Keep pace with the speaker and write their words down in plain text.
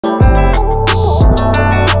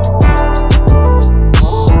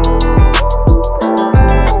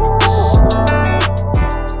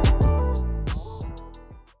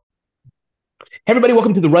Everybody,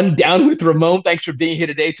 welcome to the Rundown with Ramon. Thanks for being here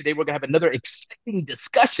today. Today, we're going to have another exciting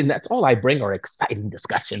discussion. That's all I bring are exciting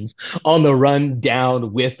discussions on the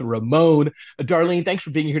Rundown with Ramon. Darlene, thanks for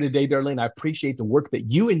being here today. Darlene, I appreciate the work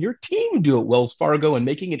that you and your team do at Wells Fargo and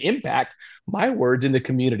making an impact, my words, in the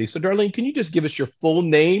community. So, Darlene, can you just give us your full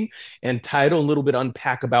name and title, a little bit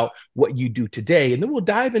unpack about what you do today? And then we'll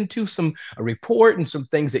dive into a report and some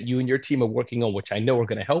things that you and your team are working on, which I know are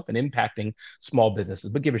going to help in impacting small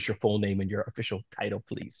businesses. But give us your full name and your official title,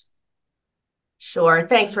 please. Sure.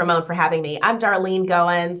 Thanks, Ramon, for having me. I'm Darlene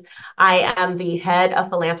Goins. I am the head of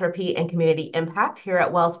Philanthropy and Community Impact here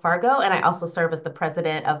at Wells Fargo, and I also serve as the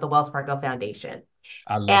president of the Wells Fargo Foundation.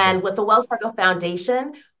 I love And that. with the Wells Fargo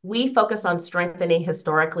Foundation, we focus on strengthening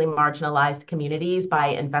historically marginalized communities by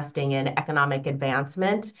investing in economic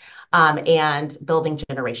advancement and building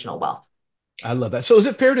generational wealth. I love that. So is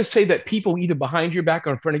it fair to say that people either behind your back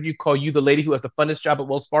or in front of you call you the lady who has the funnest job at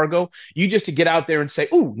Wells Fargo? You just to get out there and say,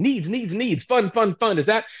 "Oh, needs, fun, fun, fun." Is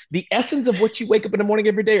that the essence of what you wake up in the morning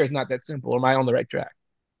every day, or is not that simple? Am I on the right track?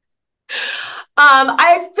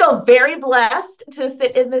 I feel very blessed to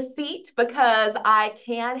sit in this seat because I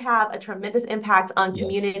can have a tremendous impact on Yes.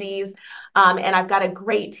 communities. And I've got a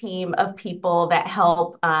great team of people that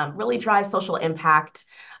help really drive social impact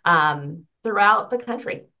throughout the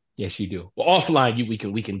country. Yes, you do. Well, offline, we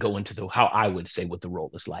can go into the how I would say what the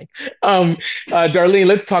role is like. Um, Darlene,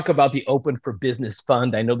 let's talk about the Open for Business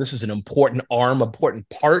Fund. I know this is an important arm, important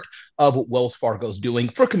part of what Wells Fargo is doing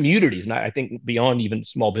for communities, and I think beyond even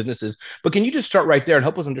small businesses. But can you just start right there and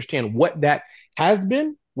help us understand what that has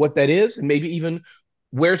been, what that is, and maybe even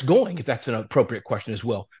where it's going, if that's an appropriate question as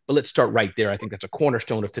well. But let's start right there. I think that's a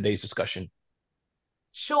cornerstone of today's discussion.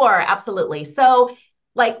 Sure, absolutely. So,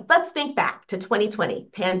 let's think back to 2020.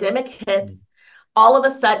 Pandemic hits. All of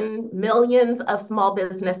a sudden, millions of small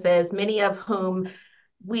businesses, many of whom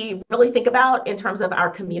we really think about in terms of our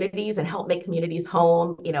communities and help make communities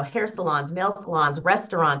home, hair salons, nail salons,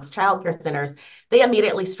 restaurants, childcare centers, they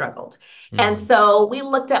immediately struggled. And Mm. so we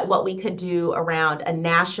looked at what we could do around a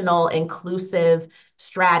national inclusive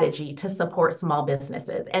strategy to support small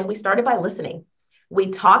businesses. And we started by listening. We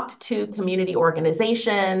talked to community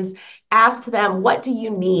organizations, asked them, what do you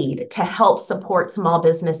need to help support small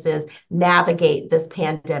businesses navigate this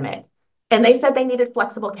pandemic? And they said they needed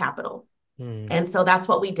flexible capital. Mm. And so that's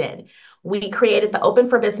what we did. We created the Open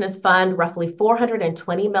for Business Fund, roughly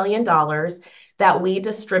 $420 million that we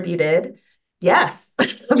distributed. Yes,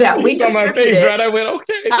 that You we saw my face, distributed. right? I went,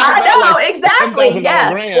 okay, this is I not like know, a ten exactly. thousand dollar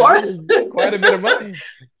Yes, grant. This is quite a bit of money.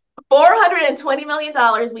 $420 million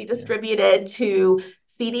we Yeah. distributed to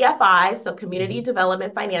CDFIs, so Community Mhm.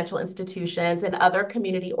 Development Financial Institutions, and other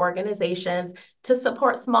community organizations to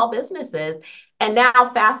support small businesses. And now,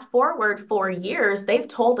 fast forward 4 years, they've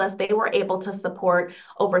told us they were able to support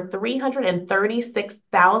over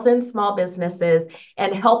 336,000 small businesses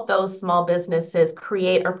and help those small businesses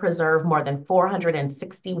create or preserve more than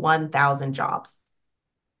 461,000 jobs.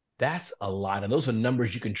 That's a lot. And those are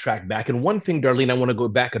numbers you can track back. And one thing, Darlene, I want to go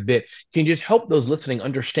back a bit. Can you just help those listening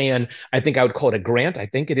understand? I think I would call it a grant. I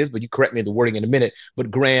think it is, but you correct me in the wording in a minute.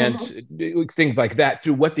 But grant, Mhm. things like that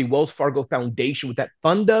through what the Wells Fargo Foundation, what that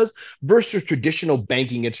fund does versus traditional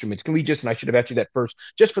banking instruments. Can we just, and I should have asked you that first,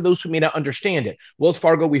 just for those who may not understand it. Wells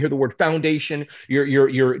Fargo, we hear the word foundation.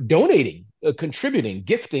 You're donating, contributing,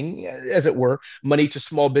 gifting, as it were, money to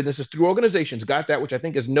small businesses through organizations. Got that, which I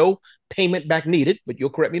think is no payment back needed, but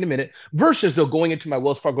you'll correct me in a minute, versus though going into my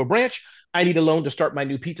Wells Fargo branch, I need a loan to start my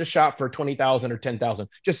new pizza shop for 20,000 or 10,000.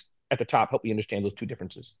 Just at the top, help me understand those two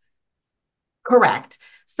differences. Correct.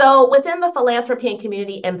 So within the Philanthropy and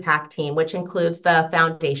Community Impact team, which includes the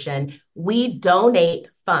foundation, we donate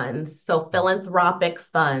funds, so philanthropic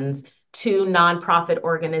funds, to nonprofit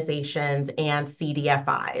organizations and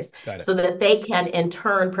CDFIs Got it. so that they can in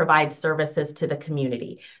turn provide services to the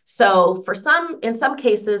community. So in some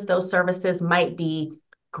cases, those services might be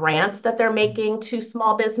grants that they're making to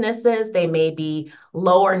small businesses. They may be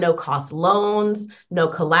low or no cost loans, no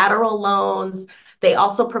collateral loans. They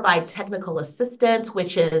also provide technical assistance,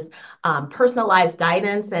 which is personalized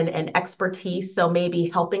guidance and expertise. So maybe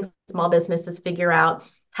helping small businesses figure out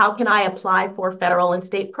how can I apply for federal and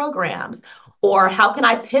state programs? Or how can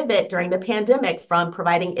I pivot during the pandemic from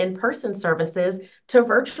providing in-person services to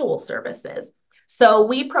virtual services? So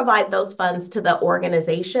we provide those funds to the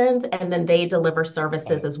organizations and then they deliver Got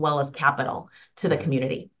services it. as well as capital to the Got it.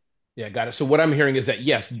 community. Yeah, got it. So what I'm hearing is that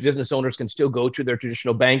yes, business owners can still go to their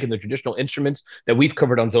traditional bank and their traditional instruments that we've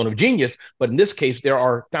covered on Zone of Genius, but in this case, there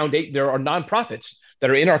are nonprofits that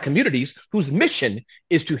are in our communities whose mission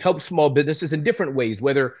is to help small businesses in different ways,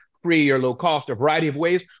 whether free or low cost, a variety of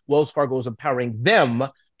ways. Wells Fargo is empowering them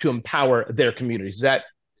to empower their communities.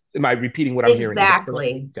 Am I repeating what I'm hearing? Is that correct?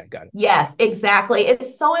 Exactly. Okay, got it. Yes, exactly.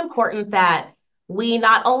 It's so important that we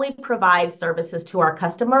not only provide services to our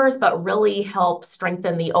customers, but really help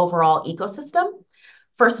strengthen the overall ecosystem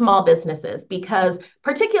for small businesses, because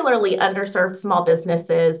particularly underserved small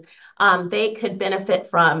businesses, they could benefit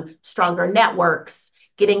from stronger networks,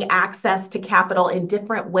 getting access to capital in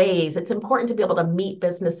different ways. It's important to be able to meet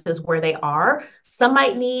businesses where they are. Some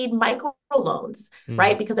might need microloans, Mm.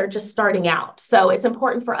 right? Because they're just starting out. So it's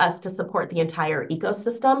important for us to support the entire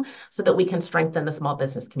ecosystem so that we can strengthen the small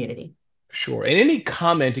business community. Sure. And any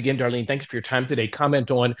comment, again, Darlene, thanks for your time today. Comment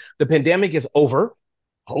on the pandemic is over,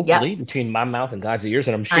 hopefully, Yep, between my mouth and God's ears.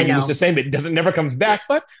 And I'm sure I you used to know. say it doesn't never comes back,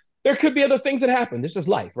 but there could be other things that happen. This is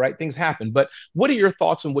life, right? Things happen. But what are your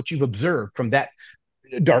thoughts on what you've observed from that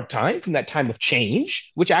dark time, from that time of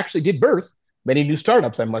change, which actually did birth many new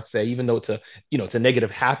startups, I must say, even though it's a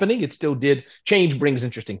negative happening, it still did. Change brings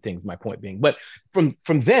interesting things, my point being. But from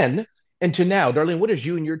then and to now, Darlene, what has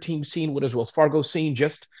you and your team seen? What has Wells Fargo seen?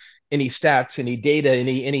 Just any stats, any data,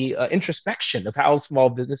 any introspection of how small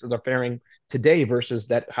businesses are faring today versus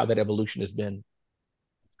that how that evolution has been.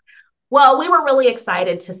 Well, we were really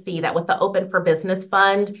excited to see that with the Open for Business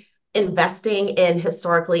Fund, investing in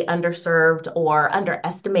historically underserved or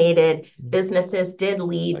underestimated businesses did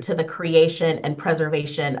lead Like, to the creation and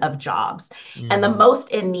preservation of jobs. And the mm-hmm. most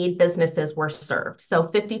in need businesses were served. So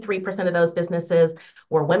 53% of those businesses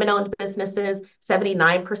were women owned businesses,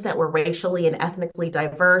 79% were racially and ethnically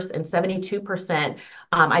diverse, and 72%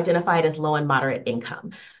 identified as low and moderate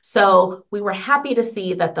income. So we were happy to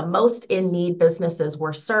see that the most in need businesses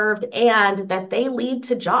were served and that they lead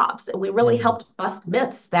to jobs. We really Mm-hmm. helped bust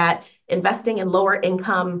myths that investing in lower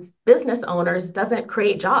income business owners doesn't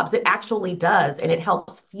create jobs. It actually does, and it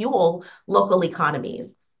helps fuel local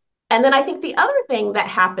economies. And then I think the other thing that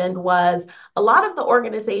happened was a lot of the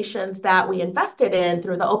organizations that we invested in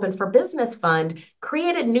through the Open for Business Fund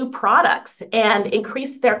created new products and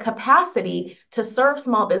increased their capacity to serve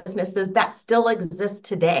small businesses that still exist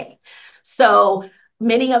today. So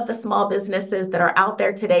many of the small businesses that are out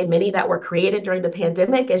there today, many that were created during the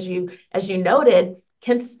pandemic, as you noted,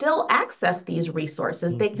 can still access these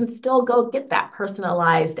resources. They Mm-hmm. can still go get that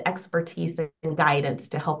personalized expertise and guidance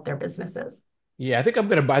to help their businesses. Yeah, I think I'm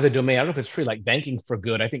going to buy the domain. I don't know if it's free, like banking for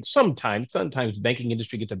good. I think sometimes banking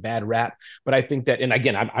industry gets a bad rap, but I think that, and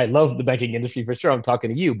again, I love the banking industry for sure. I'm talking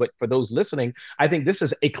to you, but for those listening, I think this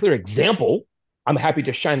is a clear example. I'm happy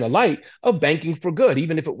to shine the light of banking for good,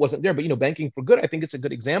 even if it wasn't there. But banking for good, I think it's a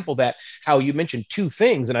good example that how you mentioned two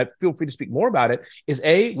things, and I feel free to speak more about it. Is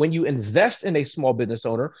a when you invest in a small business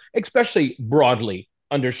owner, especially broadly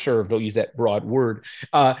underserved, I'll use that broad word,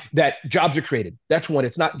 that jobs are created. That's one.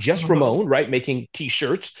 It's not just Mhm. Ramon, right, making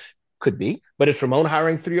T-shirts, could be, but it's Ramon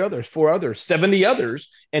hiring 3 others, 4 others, 70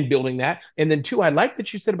 others, and building that. And then two, I like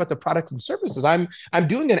that you said about the products and services. I'm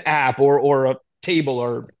doing an app or a table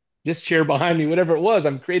or this chair behind me, whatever it was.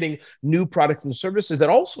 I'm creating new products and services that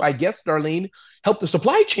also, I guess, Darlene, help the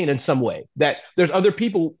supply chain in some way. That there's other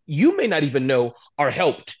people you may not even know are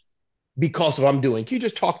helped because of what I'm doing. Can you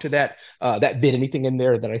just talk to that bit? Anything in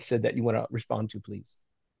there that I said that you want to respond to, please?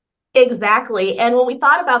 Exactly. And when we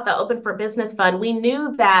thought about the Open for Business Fund, we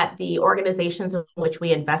knew that the organizations in which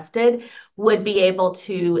we invested would be able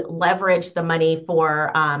to leverage the money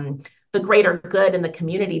for the greater good in the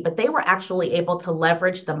community, but they were actually able to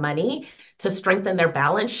leverage the money to strengthen their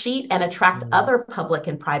balance sheet and attract Mm, other public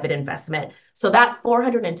and private investment. So that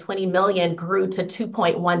 420 million grew to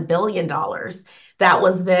 2.1 billion dollars. That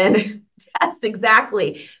was then yes,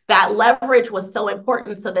 exactly. That leverage was so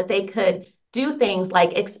important so that they could do things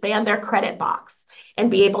like expand their credit box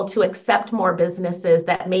and be able to accept more businesses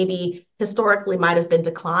that maybe historically might have been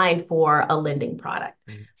declined for a lending product.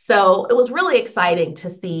 mm, So it was really exciting to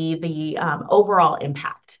see the overall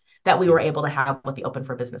impact that we were yeah. able to have with the Open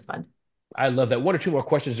for Business Fund. I love that. One or two more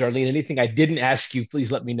questions, Arlene. Anything I didn't ask you,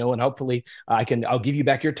 please let me know, and hopefully I'll give you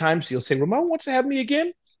back your time. So you'll say, Ramon wants to have me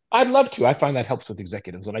again. I'd love to. I find that helps with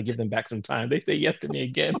executives when I give them back some time. They say yes to me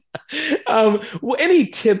again. Well, any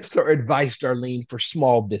tips or advice, Darlene, for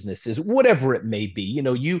small businesses, whatever it may be?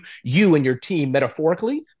 You and your team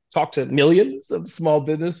metaphorically talk to millions of small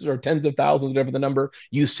businesses or tens of thousands, whatever the number.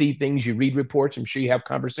 You see things, you read reports. I'm sure you have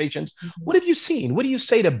conversations. What have you seen? What do you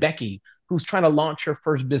say to Becky, who's trying to launch her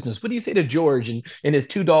first business? What do you say to George and his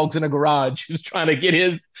 2 dogs in a garage who's trying to get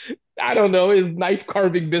his, I don't know, his knife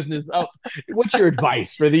carving business up? What's your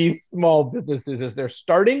advice for these small businesses as they're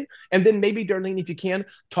starting? And then maybe, Darlene, if you can,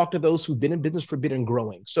 talk to those who've been in business for a bit and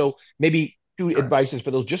growing. So maybe two Sure. advices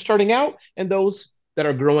for those just starting out and those that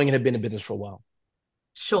are growing and have been in business for a while.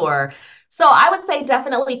 Sure. So I would say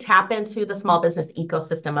definitely tap into the small business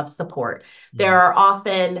ecosystem of support. There Mm, are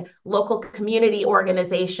often local community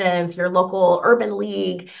organizations, your local urban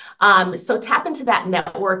league. So tap into that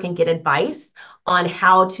network and get advice on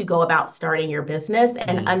how to go about starting your business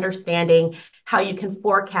and mm, understanding how you can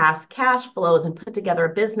forecast cash flows and put together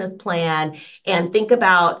a business plan and think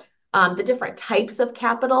about the different types of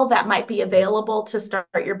capital that might be available to start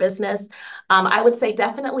your business. I would say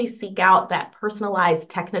definitely seek out that personalized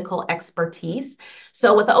technical expertise.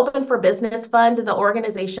 So, with the Open for Business Fund, the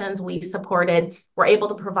organizations we supported were able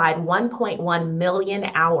to provide 1.1 million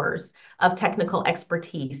hours of technical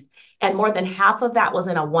expertise, and more than half of that was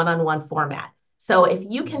in a one on one format. So, if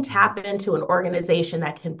you can mm, tap into an organization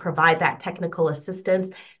that can provide that technical assistance,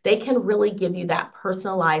 they can really give you that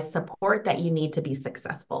personalized support that you need to be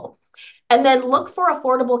successful. And then look for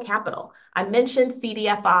affordable capital. I mentioned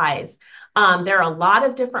CDFIs. There are a lot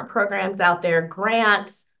of different programs out there,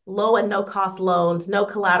 grants, low and no cost loans, no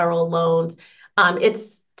collateral loans.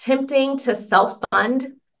 It's tempting to self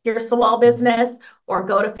fund your small mm. business or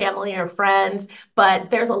go to family or friends, but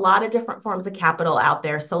there's a lot of different forms of capital out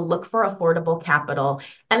there. So look for affordable capital.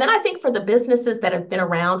 And then I think for the businesses that have been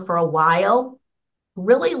around for a while,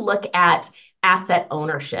 really look at asset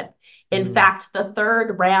ownership. In Mm. fact, the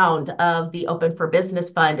third round of the Open for Business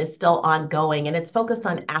Fund is still ongoing and it's focused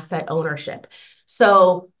on asset ownership.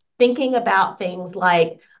 So, thinking about things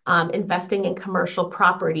like investing in commercial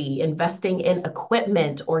property, investing in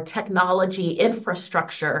equipment or technology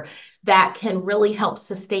infrastructure that can really help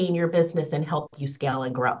sustain your business and help you scale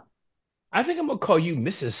and grow. I think I'm gonna call you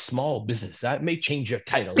Mrs. Small Business. I may change your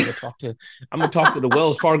title. I'm gonna talk to the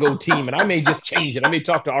Wells Fargo team, and I may just change it. I may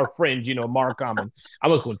talk to our friends, Marcom, and I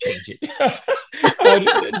was gonna change it.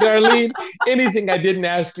 Darlene, anything I didn't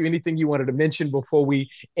ask you, anything you wanted to mention before we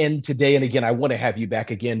end today? And again, I want to have you back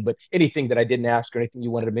again, but anything that I didn't ask or anything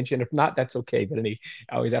you wanted to mention, if not, that's okay. But I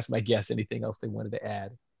always ask my guests anything else they wanted to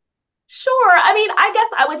add. Sure. I mean, I guess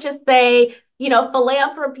I would just say,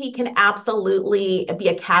 philanthropy can absolutely be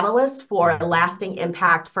a catalyst for a Mhm. lasting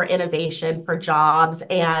impact for innovation, for jobs.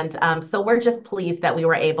 And so we're just pleased that we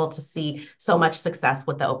were able to see so much success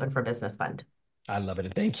with the Open for Business Fund. I love it.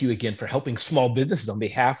 And thank you again for helping small businesses on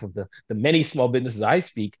behalf of the many small businesses I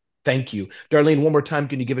speak. Thank you. Darlene, one more time,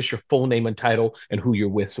 can you give us your full name and title and who you're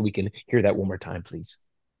with so we can hear that one more time, please?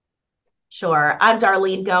 Sure. I'm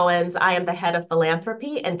Darlene Goins. I am the head of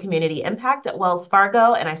philanthropy and community impact at Wells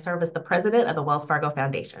Fargo, and I serve as the president of the Wells Fargo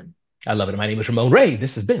Foundation. I love it. My name is Ramon Ray.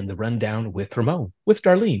 This has been The Rundown with Ramon with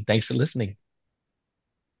Darlene. Thanks for listening.